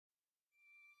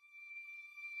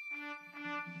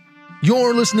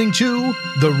You're listening to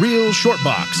The Real Short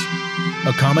Box,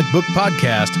 a comic book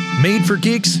podcast made for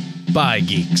geeks by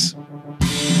geeks.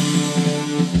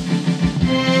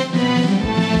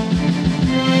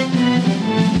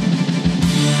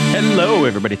 Hello,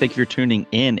 everybody. Thank you for tuning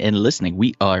in and listening.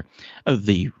 We are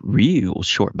The Real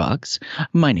Short Box.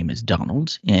 My name is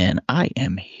Donald, and I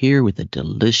am here with a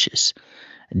delicious,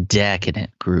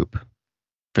 decadent group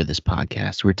for this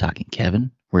podcast. We're talking Kevin,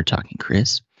 we're talking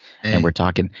Chris, and we're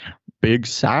talking Big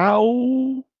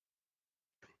Sal.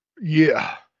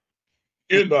 Yeah.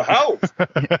 In the house.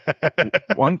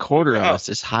 1/4 of us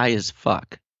is high as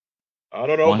fuck. I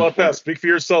don't know about that. Speak for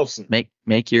yourself, son. Make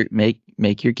your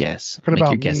guess. What Make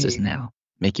about your guesses me? now.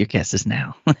 Make your guesses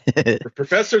now.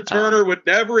 Professor Turner would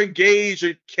never engage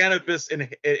in cannabis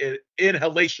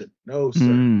inhalation. No,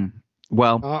 sir.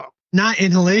 Well, Not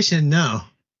inhalation, no.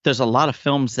 there's a lot of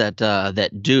films that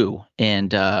do,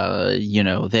 and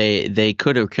they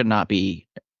could or could not be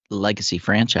legacy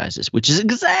franchises, which is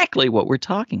exactly what we're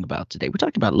talking about today. We're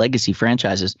talking about legacy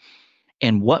franchises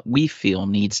and what we feel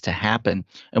needs to happen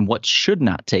and what should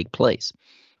not take place.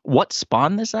 What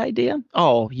spawned this idea?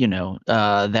 Oh,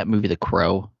 that movie The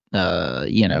Crow,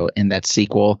 and that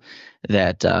sequel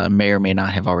that may or may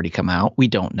not have already come out. We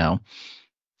don't know.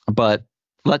 But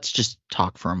let's just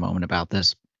talk for a moment about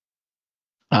this.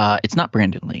 It's not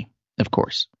Brandon Lee, of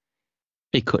course.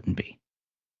 It couldn't be.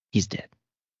 He's dead.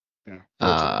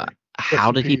 Yeah. How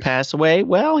in did he peace. pass away?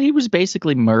 Well, he was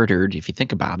basically murdered, if you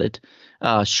think about it.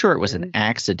 Sure, it was an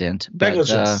accident. But,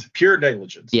 Negligence. Pure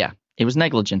negligence. yeah, it was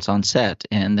negligence on set,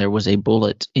 and there was a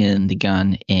bullet in the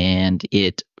gun, and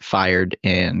it fired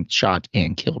and shot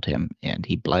and killed him, and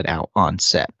he bled out on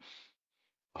set.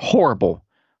 Horrible,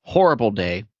 horrible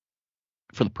day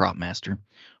for the prop master.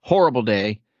 Horrible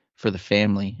day for the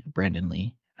family of Brandon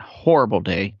Lee. Horrible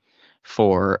day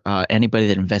for anybody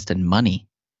that invested money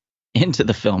into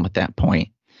the film at that point,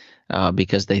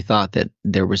 because they thought that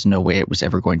there was no way it was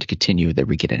ever going to continue, that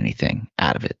we get anything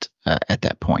out of it at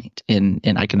that point. And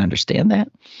I can understand that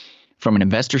from an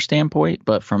investor standpoint,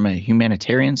 but from a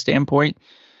humanitarian standpoint,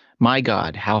 my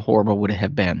God, how horrible would it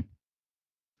have been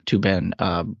to been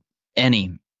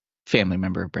any family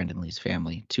member of Brandon Lee's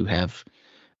family to have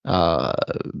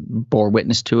bore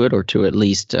witness to it, or to at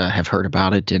least have heard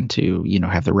about it, and to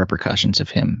have the repercussions of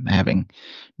him having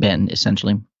been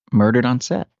essentially murdered on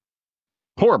set.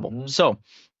 Horrible. Mhm. So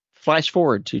flash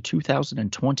forward to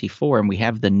 2024, and we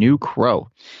have The New Crow,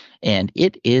 and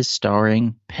it is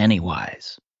starring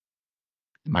Pennywise.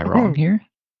 Am I wrong here?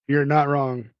 You're not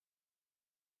wrong.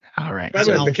 All right. By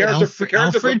the way, So, the character from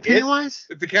Alfred It? Pennywise?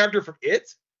 The character from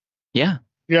It? yeah.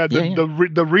 Yeah, Yeah, yeah.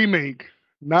 the remake,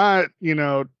 not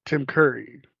Tim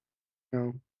Curry.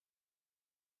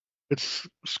 It's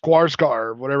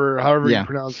Skarsgård, however Yeah. you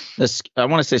pronounce I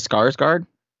want to say Skarsgård.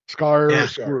 Scar.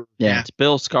 Scar. Yeah, Yeah. it's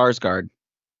Bill Skarsgård,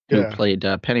 who Yeah. played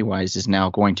Pennywise, is now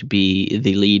going to be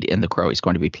the lead in The Crow. He's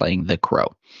going to be playing The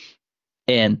Crow.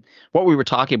 And what we were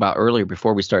talking about earlier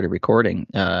before we started recording,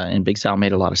 and Big Sal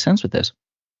made a lot of sense with this.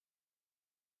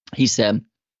 He said,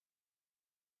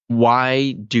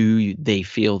 why do they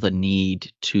feel the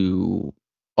need to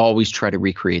always try to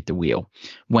recreate the wheel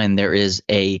when there is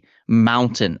a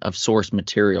mountain of source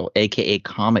material, aka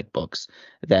comic books,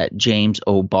 that James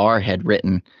O'Barr had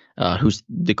written, who's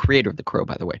the creator of The Crow,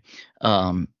 by the way,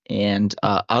 and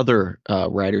other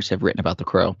writers have written about The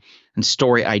Crow, and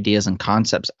story ideas and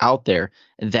concepts out there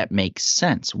that make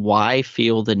sense? Why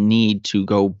feel the need to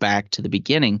go back to the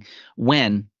beginning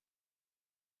when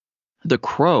The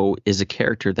Crow is a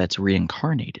character that's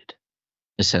reincarnated,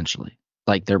 essentially?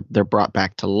 Like they're brought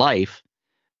back to life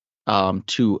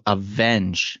to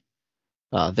avenge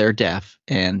their death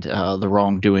and the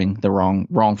wrongdoing, the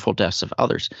wrongful deaths of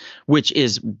others, which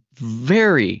is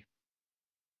very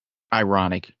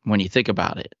ironic when you think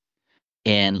about it.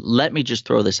 And let me just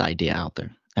throw this idea out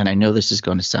there. And I know this is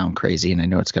going to sound crazy, and I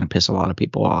know it's going to piss a lot of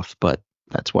people off, but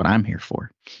that's what I'm here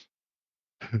for.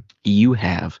 You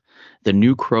have the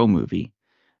New Crow movie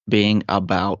being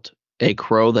about a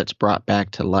crow that's brought back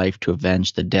to life to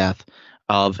avenge the death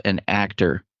of an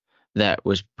actor that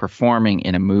was performing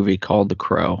in a movie called The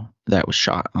Crow that was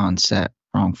shot on set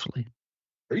wrongfully.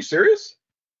 Are you serious?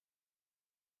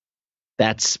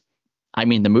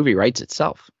 The movie writes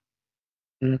itself.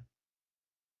 Mm.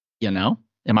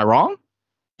 Am I wrong?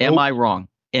 Am Nope. I wrong?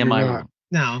 Am You're I not. wrong?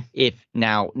 No. If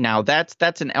now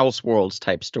that's an Elseworlds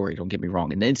type story, don't get me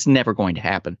wrong, and it's never going to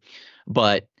happen.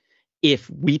 But if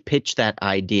we pitch that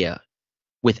idea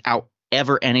without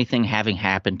ever anything having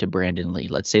happened to Brandon Lee,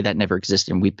 let's say that never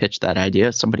existed, and we pitched that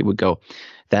idea, somebody would go,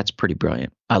 that's pretty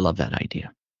brilliant. I love that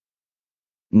idea.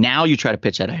 Now you try to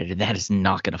pitch that ahead, that is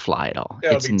not going to fly at all.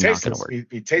 Yeah, It's it'd be not going to tasteless. work. It'd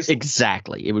be tasteless.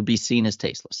 Exactly. It would be seen as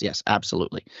tasteless. Yes,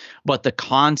 absolutely. But the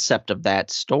concept of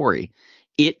that story,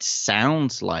 it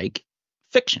sounds like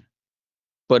fiction,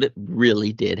 but it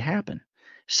really did happen.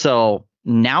 So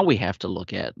now we have to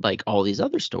look at like all these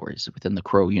other stories within the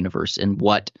Crow universe and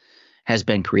what has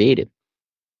been created.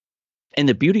 And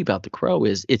the beauty about the Crow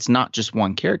is it's not just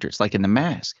one character. It's like in The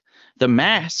Mask. The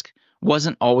Mask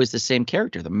wasn't always the same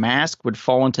character. The Mask would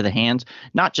fall into the hands,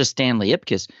 not just Stanley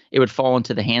Ipkiss, it would fall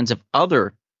into the hands of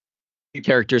other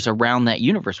characters around that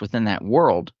universe within that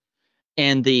world.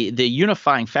 And the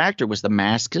unifying factor was the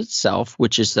Mask itself,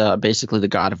 which is basically the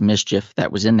god of mischief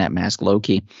that was in that mask,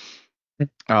 Loki.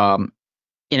 And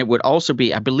it would also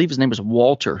be, I believe his name was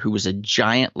Walter, who was a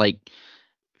giant, like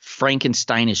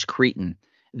Frankensteinish cretin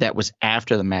that was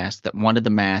after the mask, that wanted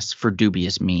the mask for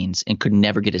dubious means and could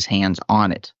never get his hands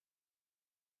on it.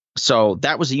 So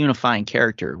that was a unifying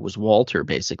character, was Walter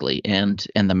basically, and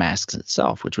the masks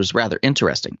itself, which was rather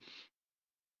interesting.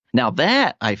 Now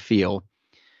that I feel,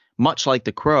 much like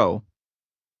the Crow,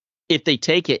 if they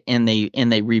take it and they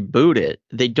reboot it,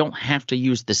 they don't have to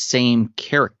use the same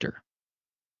character.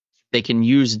 They can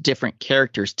use different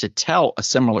characters to tell a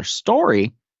similar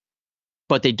story,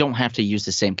 but they don't have to use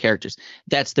the same characters.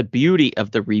 That's the beauty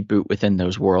of the reboot within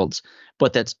those worlds,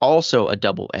 but that's also a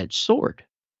double-edged sword.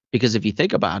 Because if you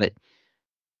think about it,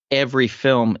 every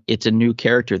film, it's a new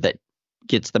character that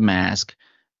gets the mask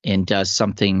and does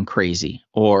something crazy,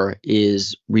 or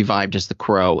is revived as the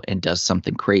Crow and does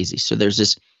something crazy. So there's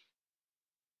this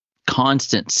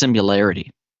constant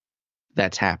similarity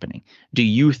that's happening. Do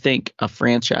you think a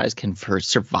franchise can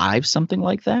survive something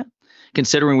like that?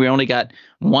 Considering we only got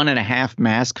 1.5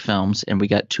 Mask films and we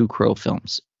got 2 Crow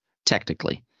films,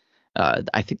 technically.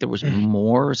 I think there was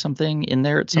more or something in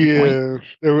there at some point.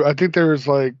 Yeah, I think there was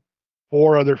like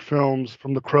 4 other films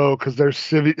from The Crow, because there's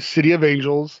City of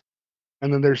Angels,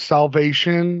 and then there's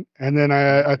Salvation, and then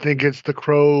I think it's The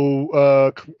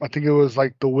Crow. I think it was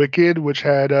like The Wicked, which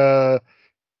had the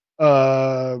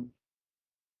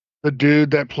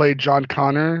dude that played John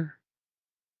Connor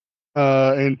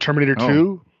in Terminator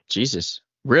 2. Jesus,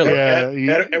 really?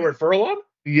 Yeah, Edward Furlong.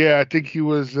 Yeah, I think he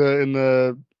was in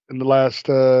the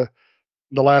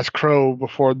last Crow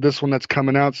before this one that's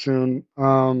coming out soon.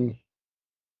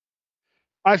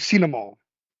 I've seen them all.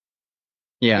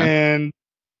 Yeah. And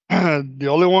the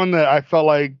only one that I felt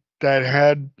like that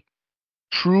had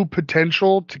true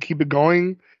potential to keep it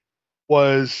going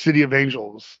was City of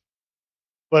Angels.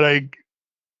 But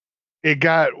it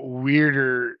got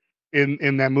weirder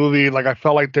in that movie. Like, I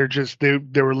felt like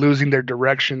they were losing their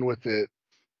direction with it,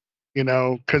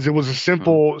 because it was a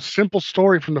simple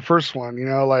story from the first one,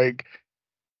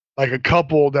 like a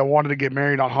couple that wanted to get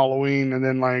married on Halloween, and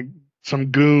then like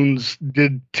some goons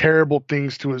did terrible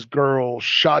things to his girl,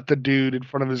 shot the dude in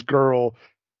front of his girl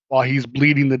while he's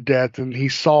bleeding to death, and he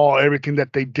saw everything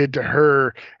that they did to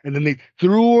her, and then they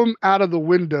threw him out of the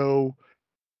window,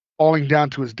 falling down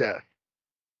to his death.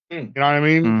 You know what I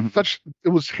mean? Mm-hmm. It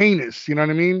was heinous, you know what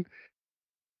I mean?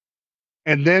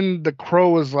 And then the Crow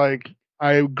was like,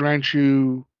 I grant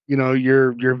you,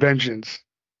 your vengeance.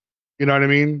 You know what I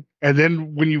mean? And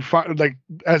then when you find, like,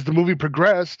 as the movie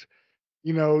progressed,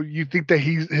 you think that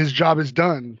his job is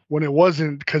done, when it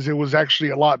wasn't, because it was actually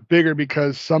a lot bigger,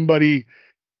 because somebody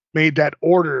made that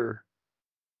order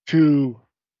to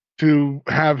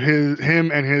have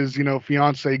him and his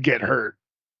fiance get hurt.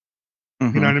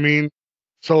 Mm-hmm. You know what I mean?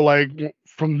 So like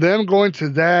from them going to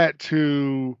that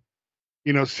to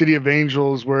City of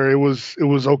Angels, where it was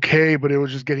okay, but it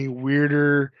was just getting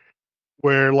weirder,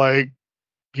 where like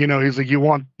he's like, you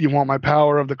want my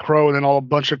power of the Crow, and then a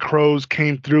bunch of crows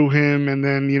came through him, and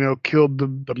then killed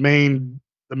the main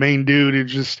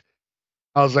dude.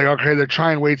 I was like, okay, they're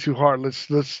trying way too hard.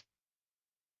 Let's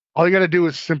all you got to do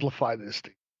is simplify this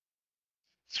thing.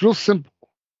 It's real simple.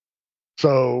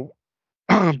 So,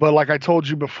 but like I told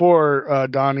you before,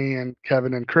 Donnie and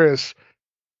Kevin and Chris,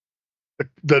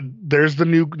 there is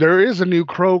a new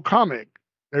Crow comic.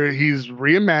 He's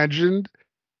reimagined,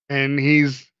 and he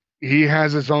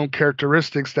has his own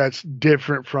characteristics that's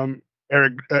different from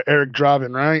Eric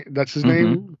Draven, right? That's his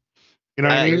name. You know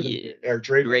what I mean? Eric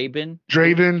Draven.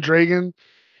 Draven.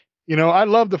 I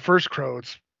love the first Crow.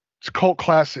 It's a cult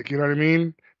classic. You know what I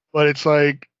mean? But it's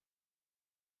like,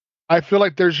 I feel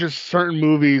like there's just certain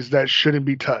movies that shouldn't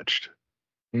be touched.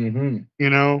 Mm-hmm.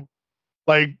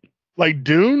 Like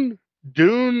Dune.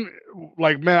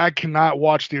 Like, man, I cannot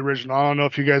watch the original. I don't know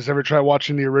if you guys ever tried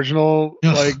watching the original,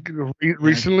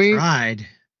 recently. I tried.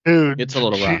 Dude, It's a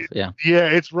little rough. Yeah. Yeah,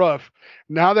 it's rough.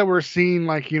 Now that we're seeing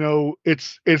like,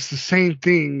 it's the same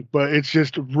thing, but it's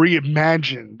just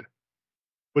reimagined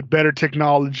with better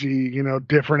technology,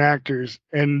 different actors.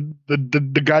 And the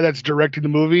guy that's directing the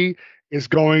movie is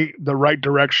going the right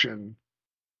direction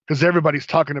because everybody's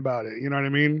talking about it. You know what I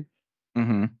mean?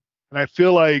 Mm-hmm. And I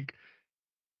feel like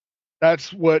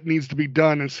that's what needs to be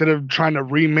done instead of trying to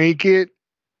remake it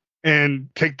and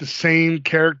take the same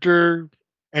character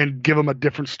and give them a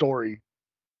different story.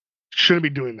 Shouldn't be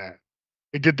doing that.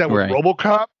 They did that with Right.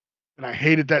 RoboCop, and I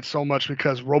hated that so much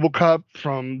because RoboCop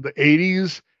from the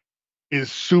 80s is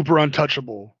super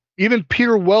untouchable. Even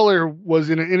Peter Weller was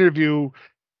in an interview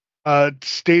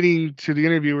stating to the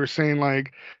interviewer saying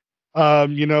like,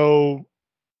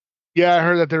 yeah, I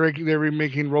heard that they're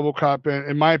remaking RoboCop, and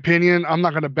in my opinion, I'm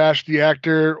not going to bash the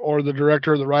actor or the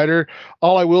director or the writer.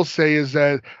 All I will say is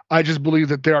that I just believe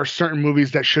that there are certain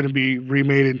movies that shouldn't be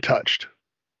remade and touched,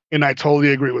 and I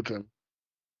totally agree with him.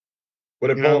 What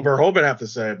did Paul Verhoeven have to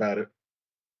say about it?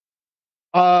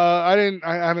 I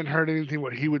haven't heard anything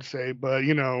what he would say, but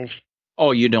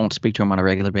Oh, you don't speak to him on a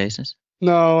regular basis?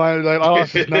 no, I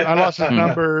lost his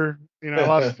number.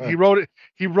 He wrote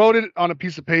it on a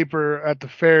piece of paper at the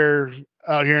fair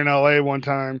out here in LA one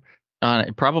time.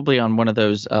 Probably on one of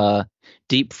those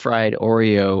deep fried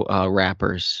Oreo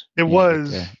wrappers. It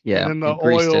was. Yeah. And then the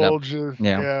greased it oil up. just,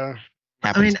 Yeah. yeah.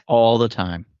 Happens all the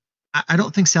time. I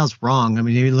don't think Sal's wrong. I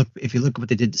mean, if you look at what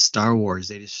they did to Star Wars,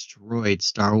 they destroyed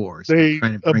Star Wars. They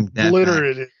trying to bring that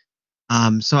obliterated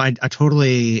back. So I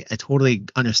totally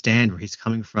understand where he's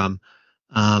coming from.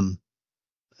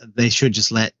 They should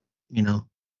just let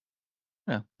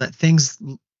things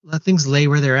lay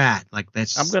where they're at. Like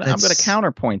I'm gonna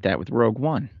counterpoint that with Rogue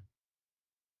One.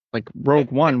 Like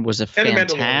Rogue One was a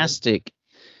fantastic.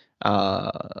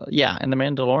 And the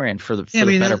Mandalorian for the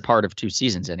better part of 2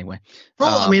 seasons anyway.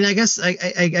 Well, I mean, I guess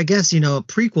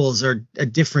prequels are a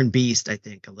different beast. I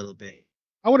think a little bit.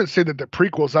 I wouldn't say that they're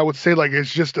prequels. I would say like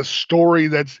it's just a story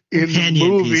that's in the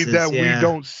movie pieces, that we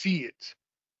don't see it.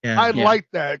 Yeah. I like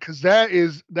that because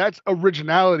that's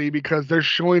originality because they're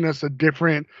showing us a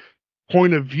different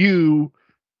point of view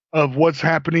of what's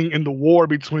happening in the war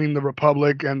between the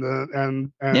Republic and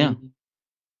the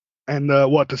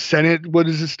Senate, what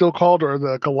is it still called, or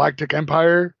the Galactic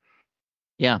Empire?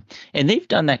 Yeah, and they've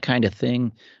done that kind of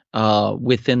thing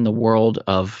within the world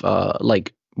of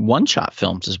like one-shot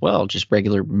films as well, just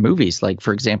regular movies. Like,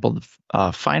 for example,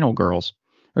 the Final Girls,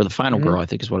 or the Final Girl, I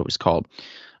think is what it was called,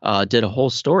 did a whole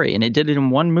story, and it did it in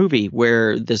one movie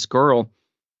where this girl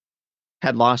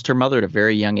had lost her mother at a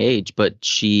very young age, but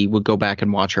she would go back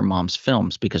and watch her mom's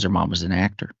films because her mom was an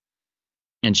actor.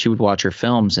 And she would watch her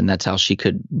films, and that's how she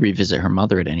could revisit her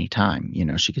mother at any time.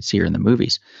 She could see her in the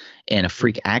movies. And a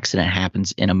freak accident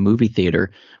happens in a movie theater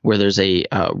where there's a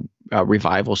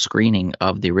revival screening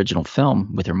of the original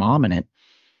film with her mom in it.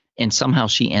 And somehow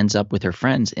she ends up with her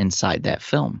friends inside that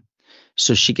film.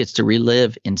 So she gets to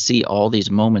relive and see all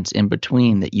these moments in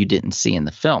between that you didn't see in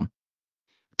the film.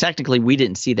 Technically, we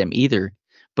didn't see them either,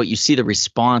 but you see the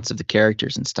response of the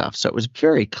characters and stuff. So it was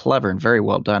very clever and very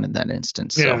well done in that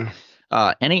instance. Yeah.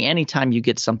 So anytime you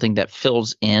get something that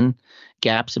fills in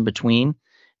gaps in between,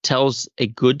 tells a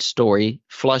good story,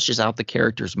 flushes out the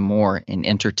characters more, and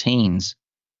entertains,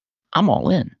 I'm all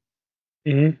in.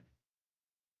 Mm-hmm.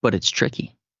 But it's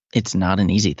tricky. It's not an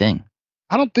easy thing.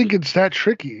 I don't think it's that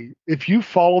tricky. If you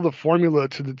follow the formula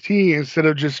to the T instead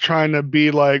of just trying to be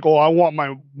like, oh, I want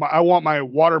my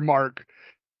watermark,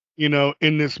 in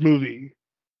this movie,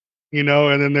 and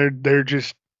then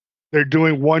they're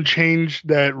doing one change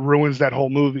that ruins that whole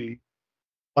movie.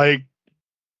 Like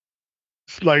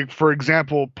for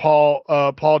example, Paul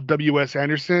W.S.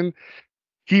 Anderson,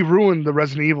 he ruined the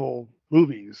Resident Evil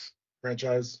movies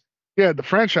franchise. Yeah, the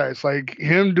franchise, like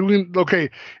him doing, okay,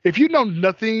 if you know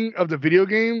nothing of the video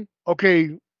game,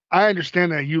 okay, I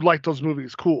understand that you like those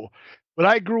movies, cool. But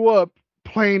I grew up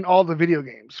playing all the video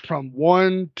games from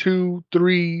 1, 2,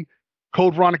 3,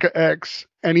 Code Veronica X,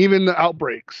 and even the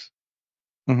Outbreaks.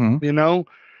 Mm-hmm.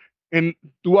 And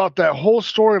throughout that whole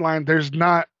storyline, there's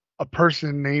not a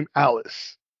person named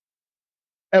Alice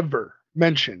ever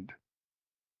mentioned.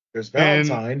 There's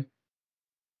Valentine.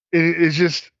 It's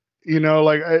just,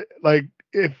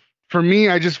 if for me,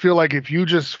 I just feel like if you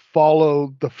just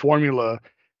follow the formula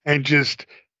and just,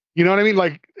 you know what I mean?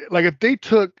 Like if they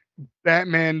took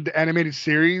Batman the animated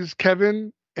series,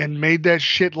 Kevin, and made that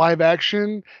shit live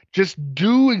action, just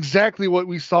do exactly what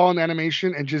we saw in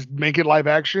animation and just make it live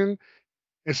action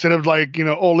instead of like,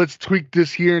 let's tweak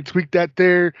this here and tweak that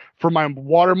there for my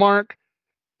watermark.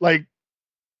 Like,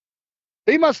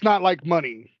 they must not like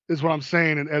money. is what I'm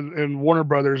saying, and Warner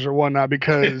Brothers or whatnot,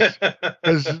 because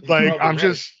like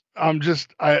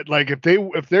I like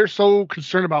if they're so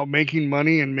concerned about making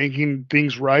money and making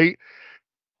things right,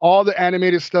 all the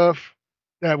animated stuff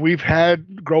that we've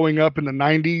had growing up in the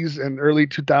 90s and early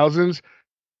 2000s,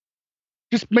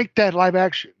 just make that live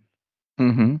action.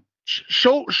 Mm-hmm.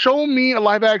 Show me a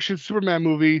live action Superman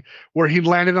movie where he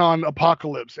landed on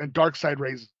Apocalypse and Darkseid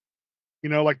raises,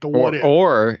 like the What If.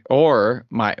 Or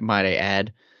might I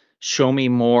add, show me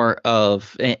more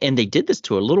of, and they did this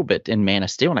to a little bit in Man of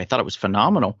Steel, and I thought it was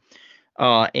phenomenal.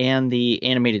 And the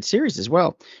animated series as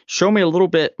well. Show me a little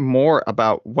bit more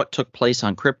about what took place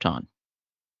on Krypton.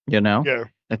 Yeah.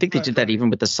 I think they did that even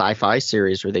with the sci-fi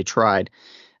series, where they tried.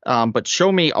 But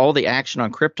show me all the action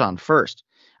on Krypton first.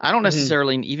 I don't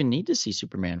necessarily even need to see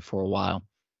Superman for a while.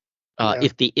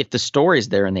 If the story's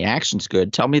there and the action's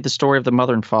good, tell me the story of the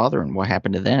mother and father and what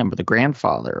happened to them, or the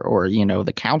grandfather, or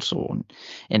the council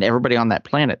and everybody on that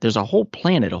planet. There's a whole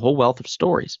planet, a whole wealth of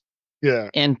stories. Yeah.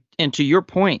 And to your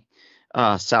point,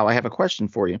 Sal, I have a question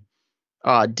for you.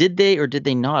 Did they or did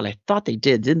they not? I thought they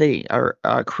did. Did they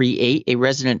create a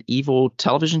Resident Evil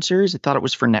television series? I thought it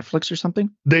was for Netflix or something.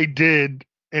 They did,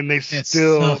 and they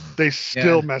still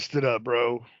messed it up,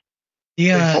 bro.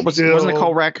 Yeah. Wasn't it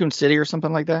called Raccoon City or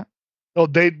something like that? So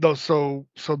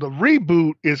the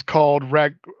reboot is called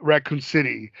Raccoon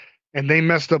City, and they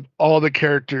messed up all the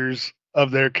characters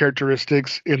of their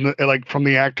characteristics in the from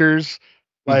the actors.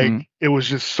 It was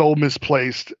just so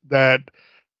misplaced that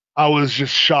I was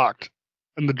just shocked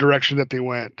in the direction that they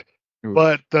went. Oof.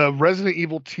 But the Resident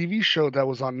Evil TV show that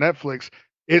was on Netflix,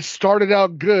 it started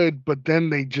out good, but then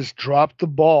they just dropped the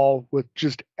ball with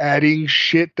just adding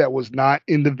shit that was not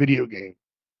in the video game.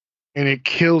 And it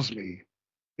kills me.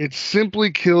 It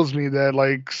simply kills me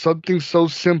that something so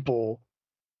simple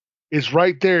is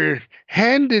right there,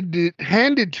 handed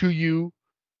to you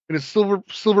in a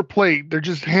silver plate. They're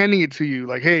just handing it to you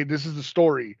hey, this is the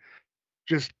story.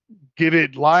 Just give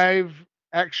it live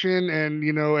action and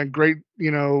and great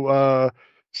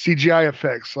CGI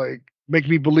effects. Make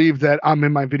me believe that I'm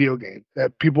in my video game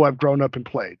that people have grown up and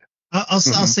played. I'll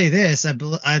say this.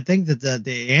 I think that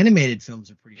the animated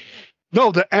films are pretty good. No,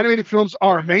 the animated films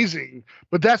are amazing,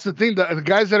 but that's the thing. The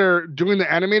guys that are doing the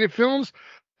animated films,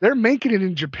 they're making it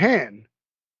in Japan.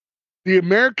 The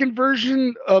American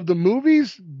version of the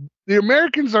movies, the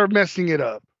Americans are messing it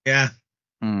up. Yeah.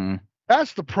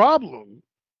 That's the problem.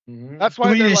 Mm-hmm. That's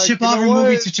why we need to ship all our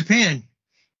movies to Japan.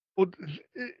 Well,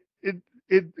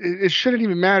 it shouldn't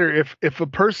even matter if a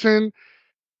person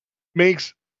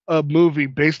makes a movie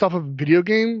based off of a video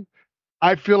game.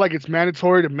 I feel like it's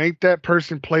mandatory to make that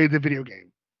person play the video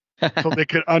game so they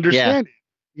could understand it.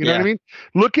 You know what I mean?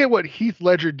 Look at what Heath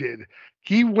Ledger did.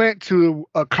 He went to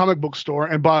a comic book store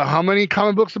and bought how many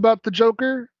comic books about the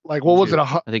Joker? What was it?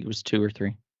 I think it was 2 or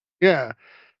 3. Yeah.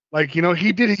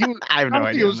 He did. He was, I have no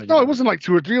idea. It wasn't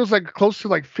 2 or 3. It was close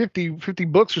to 50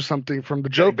 books or something from the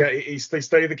Joker. They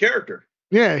studied the character.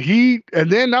 Yeah.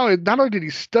 And then not only did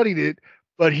he studied it,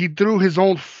 but he threw his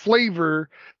own flavor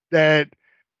that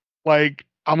a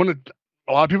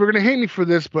lot of people are gonna hate me for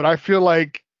this, but I feel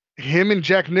like him and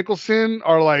Jack Nicholson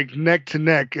are neck to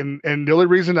neck, and the only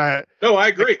reason I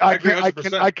agree. I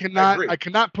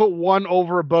cannot put one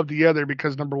over above the other,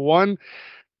 because number one,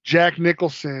 Jack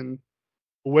Nicholson,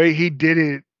 the way he did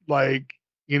it,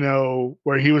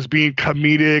 where he was being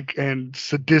comedic and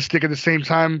sadistic at the same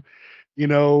time,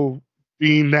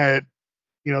 being that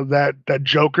that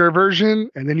Joker version,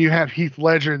 and then you have Heath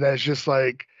Ledger that's just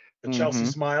the Chelsea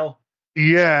smile.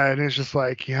 Yeah, and it's just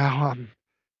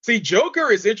See,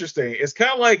 Joker is interesting. It's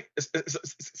kind of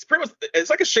it's pretty much,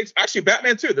 it's like a Shakespeare. Actually,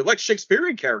 Batman too. They're like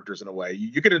Shakespearean characters in a way.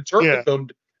 You can interpret them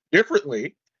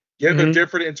differently, give them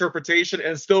different interpretation,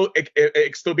 and still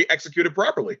it still be executive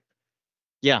properly.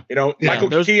 Yeah, Michael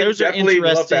Keaton definitely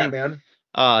loved Batman.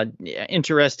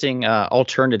 Interesting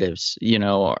alternatives,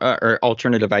 or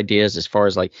alternative ideas as far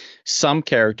as some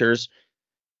characters.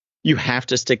 You have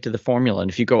to stick to the formula.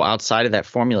 And if you go outside of that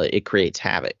formula, it creates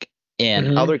havoc.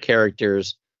 And other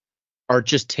characters are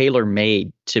just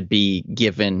tailor-made to be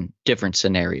given different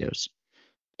scenarios.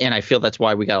 And I feel that's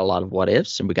why we got a lot of what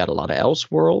ifs and we got a lot of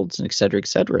Elseworlds and et cetera, et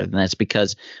cetera. And that's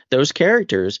because those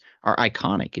characters are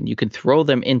iconic and you can throw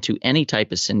them into any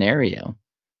type of scenario.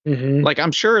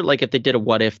 I'm sure if they did a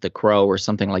What If the Crow or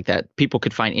something like that, people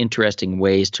could find interesting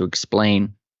ways to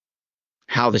explain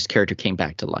how this character came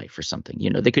back to life or something.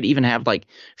 They could even have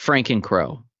Franken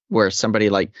Crow, where somebody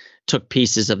took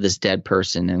pieces of this dead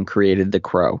person and created the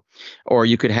crow. Or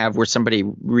you could have where somebody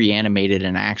reanimated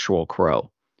an actual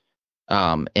crow.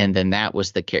 And then that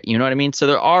was the character. You know what I mean? So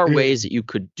there are ways that you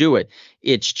could do it.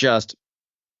 It's just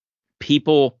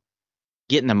people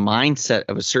get in the mindset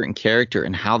of a certain character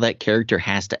and how that character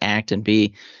has to act and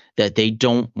be, that they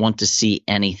don't want to see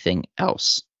anything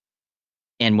else.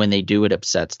 And when they do, it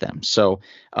upsets them. So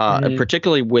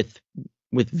particularly with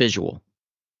visual,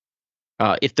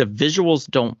 if the visuals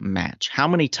don't match, how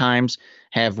many times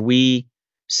have we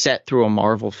sat through a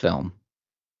Marvel film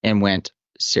and went,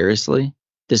 seriously,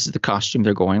 this is the costume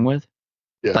they're going with?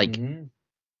 Yeah. Like,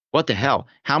 what the hell?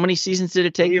 How many seasons did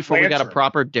it take before we got a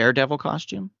proper Daredevil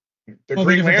costume? The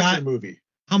Green Lantern movie.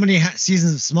 How many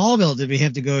seasons of Smallville did we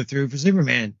have to go through for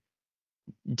Superman?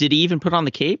 Did he even put on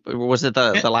the cape? Or was it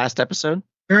the last episode?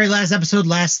 Very last episode,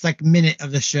 last like minute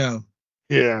of the show.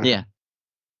 Yeah. Yeah.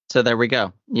 So there we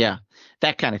go. Yeah.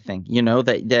 That kind of thing, you know,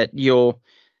 that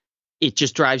it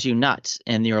just drives you nuts.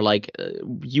 And you're like,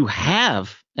 you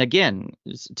have, again,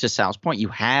 to Sal's point, you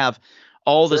have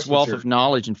all this wealth of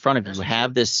knowledge in front of you. You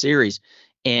have this series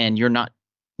and you're not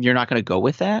going to go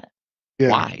with that. Yeah.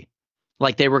 Why?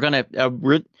 Like they were going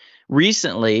to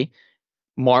recently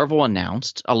Marvel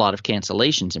announced a lot of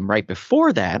cancellations. And right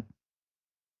before that,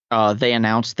 they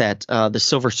announced that the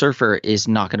Silver Surfer is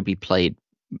not going to be played.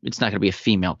 It's not going to be a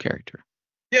female character.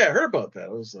 Yeah, I heard about that. I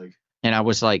was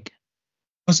like,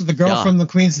 oh, so the girl from the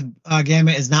Queen's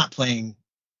Gambit is not playing.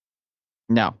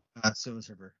 No. Silver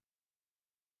Surfer.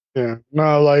 Yeah.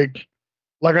 No, like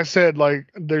I said, like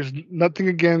there's nothing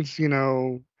against, you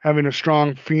know, having a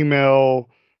strong female,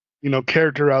 you know,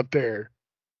 character out there.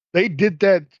 They did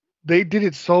that. They did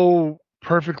it so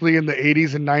perfectly in the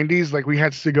 80s and 90s. Like we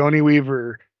had Sigourney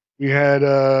Weaver. We had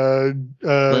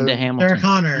Linda Hamilton. Sarah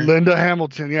Connor. Linda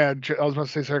Hamilton. Yeah, I was about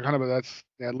to say Sarah Connor, but that's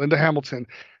Linda Hamilton.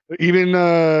 Even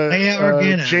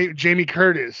Jamie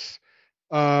Curtis.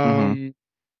 You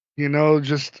know,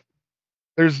 just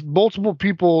there's multiple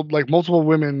people, like multiple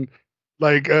women,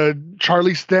 like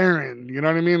Charlize Theron. You know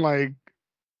what I mean? Like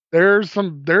there's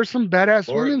some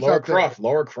badass women out there.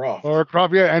 Lara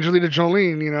Croft. Yeah, Angelina Jolie.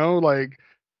 You know, like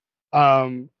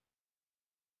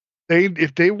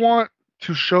if they want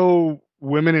to show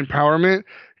women empowerment,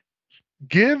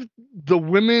 give the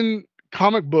women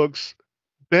comic books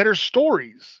better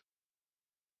stories.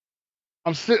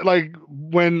 Like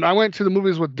when I went to the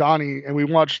movies with Donnie and we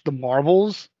watched the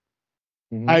Marvels,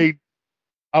 I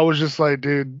was just like,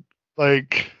 dude,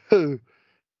 like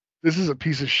this is a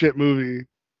piece of shit movie.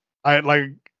 I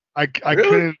really?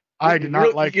 Couldn't. I did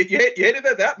not like it. You hated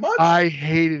it that much? I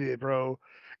hated it, bro.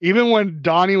 Even when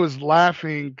Donnie was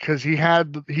laughing because he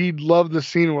loved the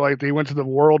scene where like they went to the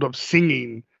world of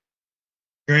singing.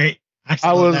 Great.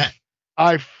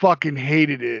 I fucking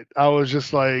hated it. I was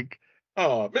just like,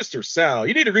 oh, Mr. Sal,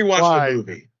 you need to rewatch the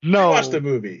movie. No, rewatch the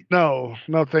movie. No,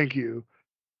 thank you.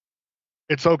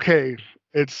 It's okay.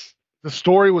 The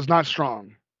story was not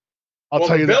strong. I'll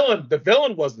tell you that. The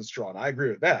villain wasn't strong. I agree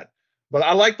with that. But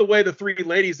I like the way the three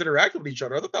ladies interacted with each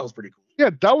other. I thought that was pretty cool. Yeah,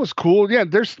 that was cool. Yeah,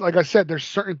 there's, like I said, there's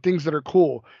certain things that are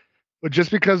cool. But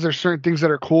just because there's certain things that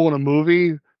are cool in a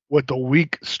movie with a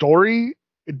weak story,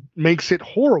 it makes it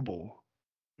horrible.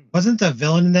 Wasn't the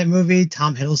villain in that movie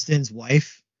Tom Hiddleston's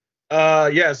wife? Yeah,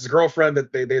 it's his girlfriend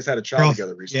that they just had a child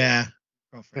together recently. Yeah.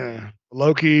 Girlfriend. Yeah.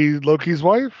 Loki's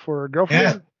wife or girlfriend?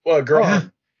 Yeah. Well, girlfriend. Yeah.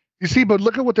 You see, but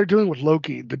look at what they're doing with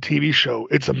Loki, the TV show.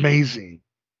 It's amazing.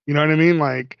 You know what I mean?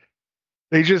 Like,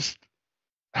 they just,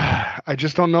 I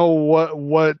just don't know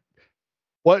what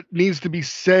needs to be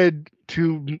said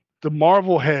to the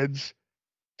Marvel heads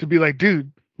to be like,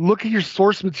 dude, look at your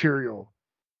source material.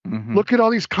 Look at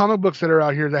all these comic books that are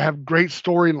out here that have great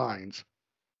storylines.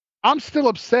 I'm still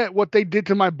upset what they did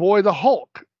to my boy, the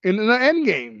Hulk, in the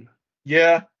Endgame.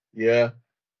 Yeah.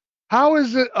 How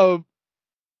is it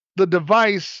the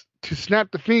device to snap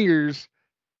the fingers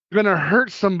going to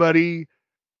hurt somebody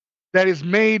that is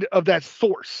made of that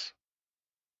source?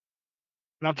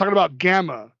 And I'm talking about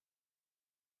Gamma.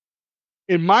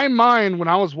 In my mind, when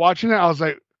I was watching it, I was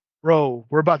like, bro,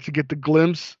 we're about to get the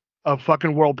glimpse of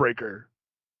fucking Worldbreaker.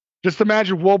 Just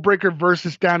imagine Worldbreaker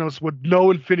versus Thanos with no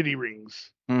Infinity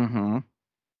Rings. You know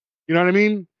what I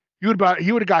mean? He would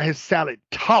have got his salad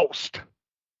tossed.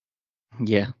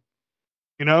 Yeah.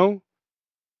 You know?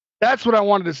 That's what I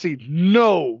wanted to see.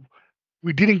 No,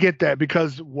 we didn't get that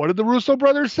because what did the Russo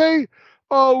brothers say?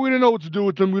 Oh, we didn't know what to do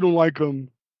with them. We don't like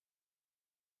them.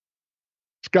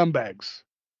 Scumbags.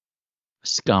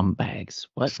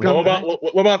 What?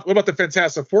 What about the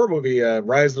Fantastic Four movie,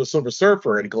 Rise of the Silver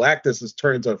Surfer, and Galactus is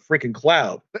turned into a freaking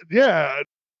cloud? Yeah.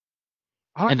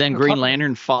 And then Green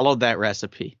Lantern followed that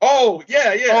recipe. Oh,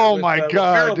 yeah. Oh, my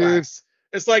God, dude.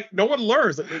 It's like no one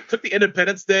learns. Like, it took the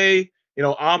Independence Day,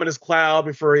 ominous cloud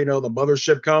before, the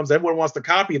mothership comes. Everyone wants to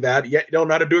copy that, yet you don't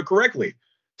know how to do it correctly.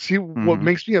 See, what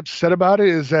makes me upset about it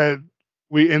is that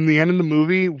we in the end of the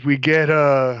movie we get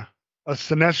a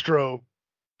Sinestro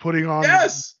putting on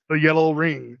the yellow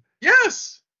ring.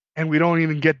 Yes. And we don't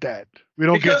even get that. We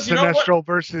don't get Sinestro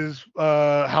versus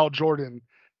Hal Jordan.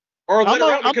 Or later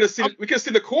on, we could have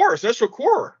seen the core, Sinestro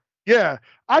core. Yeah,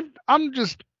 I'd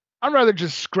rather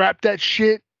just scrap that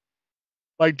shit.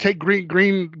 Like take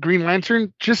Green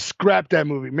Lantern, just scrap that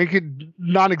movie, make it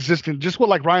non-existent. Just what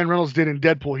like Ryan Reynolds did in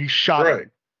Deadpool. He shot it.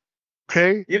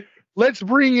 Okay, let's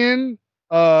bring in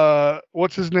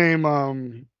what's his name?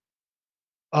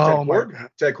 Ted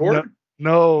Kord?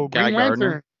 No, Guy Green Gardner?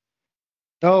 Lantern.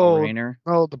 No, Rainer?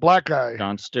 no, the black guy.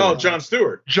 John Stewart. Oh, John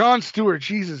Stewart. John Stewart.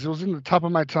 Jesus, it was in the top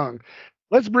of my tongue.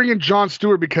 Let's bring in John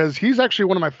Stewart because he's actually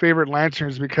one of my favorite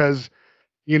Lanterns because,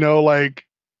 like,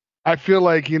 I feel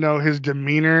like, his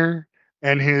demeanor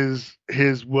and his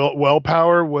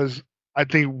willpower was, I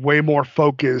think, way more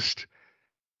focused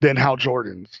than Hal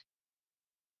Jordan's.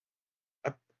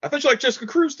 I thought you liked Jessica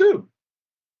Cruz, too.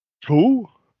 Who?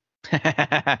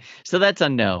 So that's a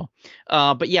no.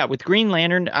 But yeah, with Green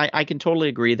Lantern, I can totally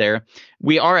agree there.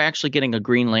 We are actually getting a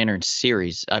Green Lantern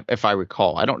series, if I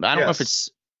recall. I don't know if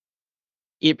it's.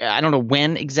 I don't know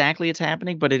when exactly it's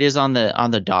happening, but it is on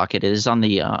the docket. It is on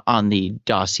the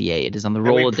dossier. It is on the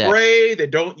Rolodex. We pray they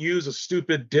don't use a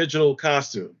stupid digital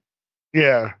costume.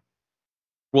 Yeah,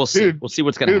 we'll see. We'll see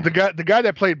what's gonna happen. The guy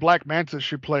that played Black Manta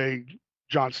should play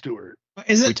John Stewart.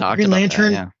 Is it Green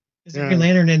Lantern? That, yeah. Is it Green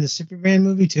Lantern in the Superman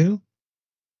movie too?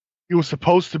 He was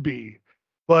supposed to be,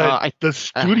 but the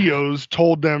studios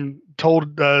told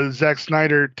Zack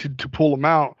Snyder to pull him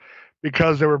out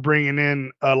because they were bringing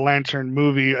in a Lantern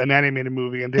movie, an animated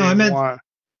movie, and they didn't want.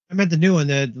 I meant the new one,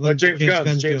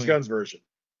 James Gunn's version.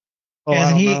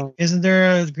 Oh, isn't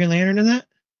there a Green Lantern in that?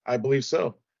 I believe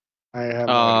so. I have.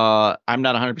 I'm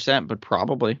not 100%, but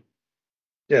probably.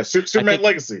 Yeah, Superman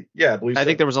Legacy. Yeah, I believe so. I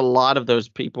think there was a lot of those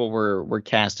people were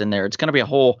cast in there. It's going to be a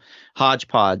whole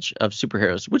hodgepodge of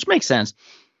superheroes, which makes sense.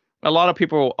 A lot of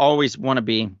people always want to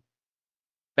be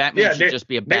Batman should just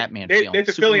be a Batman film.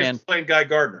 Nathan Fillion's playing Guy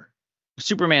Gardner.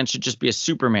 Superman should just be a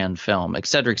Superman film, et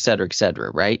cetera, et cetera, et cetera,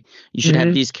 right? You should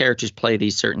have these characters play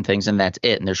these certain things, and that's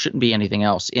it. And there shouldn't be anything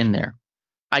else in there.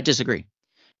 I disagree.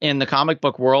 In the comic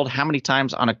book world, how many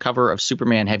times on a cover of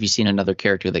Superman have you seen another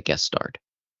character that guest starred?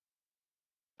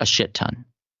 A shit ton.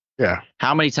 Yeah.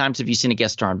 How many times have you seen a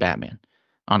guest star on Batman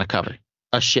on a cover?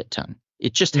 A shit ton.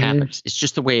 It just happens. It's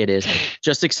just the way it is.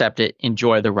 Just accept it.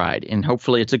 Enjoy the ride. And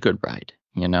hopefully it's a good ride,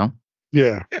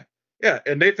 Yeah. Yeah.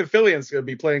 And Nathan Fillion's going to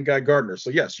be playing Guy Gardner.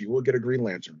 So, yes, you will get a Green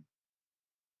Lantern.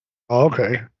 Oh,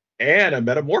 okay. And a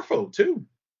Metamorpho, too.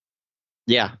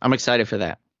 Yeah, I'm excited for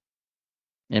that.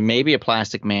 And maybe a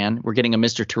Plastic Man. We're getting a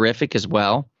Mr. Terrific as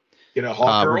well. Get a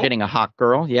Hawk Girl. We're getting a Hawk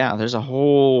Girl. Yeah, there's a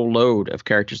whole load of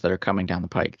characters that are coming down the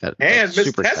pike. And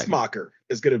Miss Tessmacher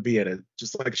is going to be in it,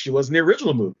 just like she was in the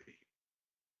original movie.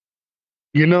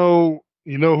 You know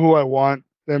who I want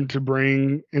them to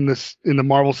bring in the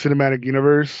Marvel Cinematic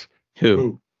Universe?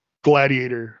 Who?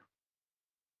 Gladiator.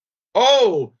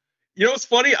 Oh, you know what's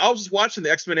funny? I was just watching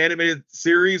the X-Men animated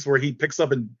series where he picks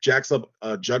up and jacks up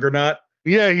Juggernaut.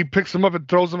 Yeah, he picks him up and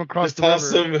throws him across the river.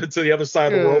 Just toss him to the other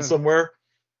side of the world somewhere.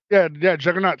 Yeah,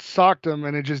 Juggernaut socked him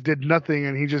and it just did nothing,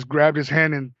 and he just grabbed his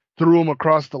hand and threw him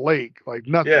across the lake like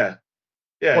nothing. Yeah.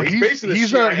 Well, he's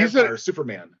a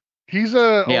Superman. He's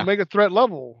a Omega threat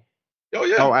level. Oh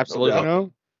yeah. Oh, absolutely.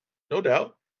 No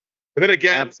doubt. But then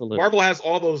again, absolutely. Marvel has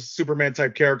all those Superman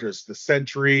type characters, the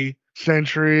Sentry,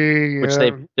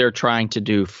 which they're trying to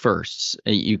do first.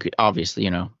 You could obviously,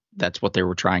 that's what they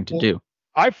were trying to do.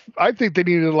 I think they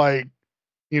need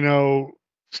to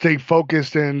stay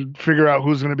focused and figure out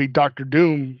who's going to be Doctor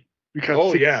Doom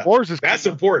because that's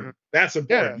important. That's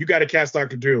important. Yeah. You got to cast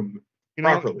Doctor Doom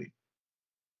properly.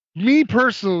 Me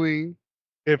personally,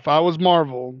 if I was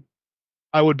Marvel,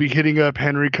 I would be hitting up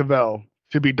Henry Cavill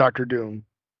to be Doctor Doom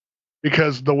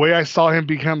because the way I saw him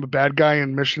become a bad guy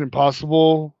in Mission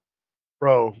Impossible,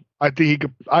 bro, I think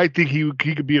he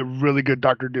could be a really good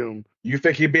Doctor Doom. You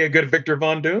think he'd be a good Victor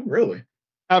Von Doom? Really?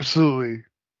 Absolutely.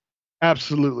 I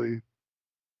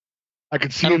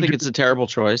could see. I don't think it's a terrible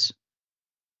choice.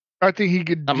 I think he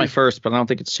could. Not my first, but I don't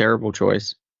think it's a terrible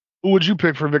choice. Who would you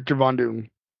pick for Victor Von Doom?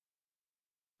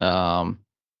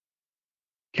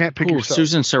 Can't pick yourself.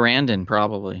 Susan Sarandon,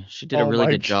 probably. She did a really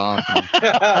good job. We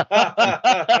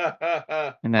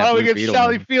get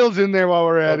Sally Fields in there while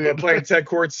we're at it. Playing Ted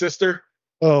Kord's sister.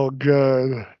 Oh,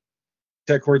 God.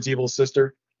 Ted Kord's evil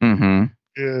sister. Mm-hmm.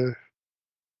 Yeah.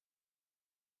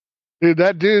 Dude,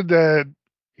 that dude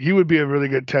he would be a really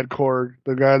good Ted Kord.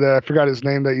 The guy that I forgot his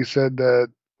name that you said that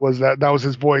was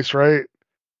his voice, right?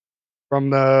 From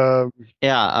the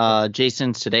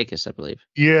Jason Sudeikis, I believe.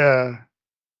 Yeah.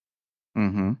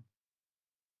 Mm-hmm.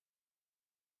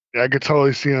 Yeah, I could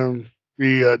totally see him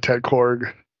be Ted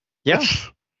Korg. Yeah.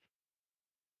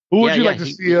 Who would you like to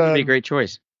see? He'd be a great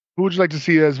choice. Who would you like to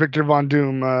see as Victor Von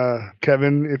Doom,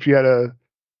 Kevin? If you had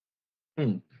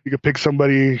you could pick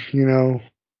somebody, you know.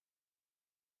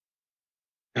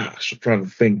 Gosh, I'm trying to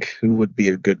think who would be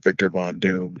a good Victor Von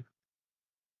Doom.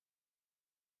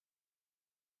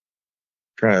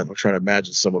 I'm trying to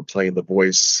imagine someone playing the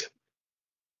voice.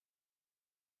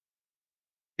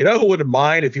 You know who wouldn't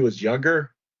mind if he was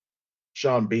younger?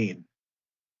 Sean Bean.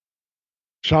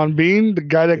 Sean Bean, the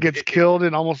guy that gets killed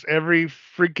in almost every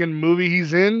freaking movie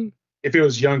he's in. If he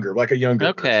was younger, like a younger.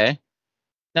 Okay. Person.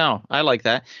 No, I like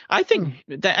that. I think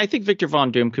Victor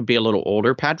Von Doom could be a little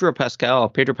older. Pedro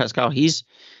Pascal, he's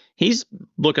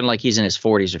looking like he's in his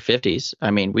 40s or 50s.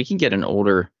 I mean, we can get an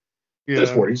older his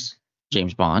 40s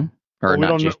James Bond, or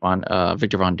not James Bond,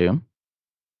 Victor Von Doom.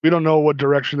 We don't know what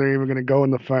direction they're even going to go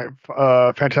in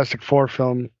the Fantastic Four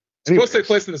film. It's supposed to take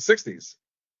place in the 60s.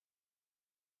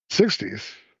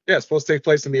 60s? Yeah, it's supposed to take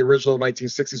place in the original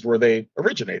 1960s where they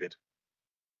originated.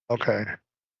 Okay.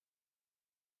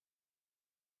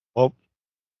 Well,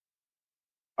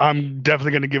 I'm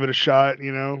definitely going to give it a shot,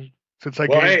 you know, since I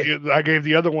gave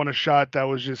the other one a shot that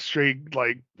was just straight,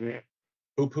 like,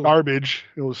 garbage.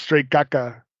 It was straight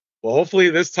caca. Well, hopefully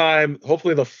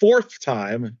the fourth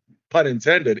time, pun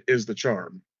intended, is the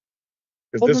charm.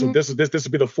 Because this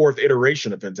would be the fourth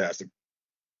iteration of Fantastic.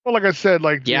 Well, like I said,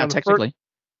 like technically,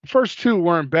 the first two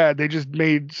weren't bad. They just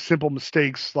made simple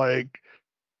mistakes, like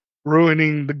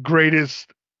ruining the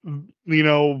greatest, you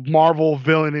know, Marvel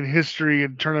villain in history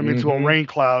and turn him into a rain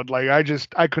cloud. Like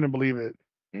I couldn't believe it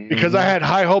because I had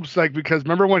high hopes. Like because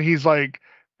remember when he's like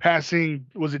passing,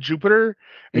 was it Jupiter,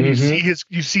 and you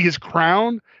see his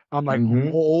crown? I'm like,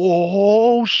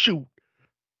 oh shoot.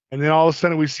 And then all of a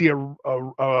sudden we see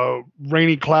a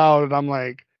rainy cloud, and I'm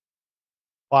like,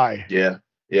 why? Yeah.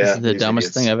 This is the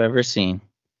dumbest thing I've ever seen.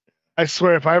 I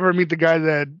swear, if I ever meet the guy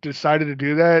that decided to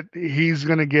do that, he's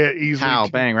gonna get easily. How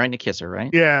bang right in the kisser, right?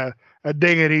 Yeah, a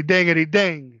dingity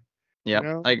ding. Yeah, you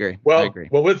know? I agree. Well,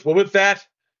 with that,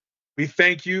 we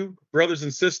thank you, brothers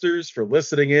and sisters, for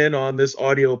listening in on this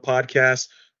audio podcast.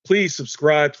 Please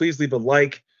subscribe. Please leave a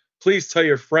like. Please tell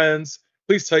your friends.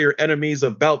 Please tell your enemies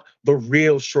about the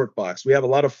Real Short Box. We have a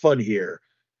lot of fun here.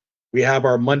 We have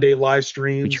our Monday live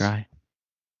streams. We try.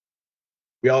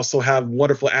 We also have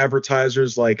wonderful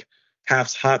advertisers like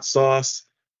Half's Hot Sauce.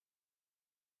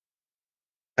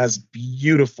 Has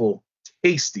beautiful,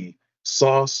 tasty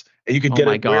sauce, and you can get it.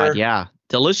 Oh my God, yeah,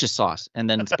 delicious sauce. And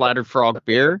then Splattered Frog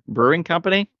Beer Brewing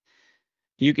Company.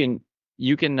 You can.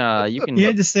 You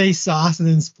had to say sauce and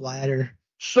then splatter.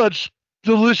 Such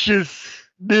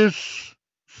deliciousness.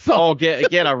 Oh,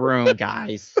 get a room,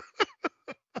 guys.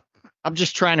 I'm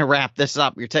just trying to wrap this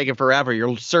up. You're taking forever.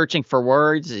 You're searching for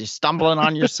words. You're stumbling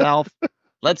on yourself.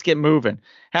 Let's get moving.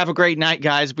 Have a great night,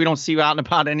 guys. If we don't see you out and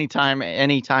about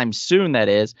anytime soon, that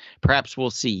is, perhaps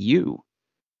we'll see you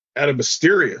at a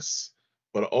mysterious,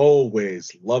 but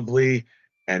always lovely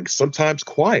and sometimes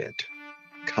quiet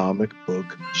comic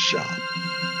book shop.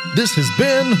 This has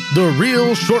been The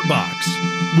Real Short Box.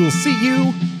 We'll see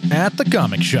you at the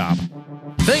comic shop.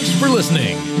 Thanks for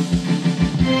listening.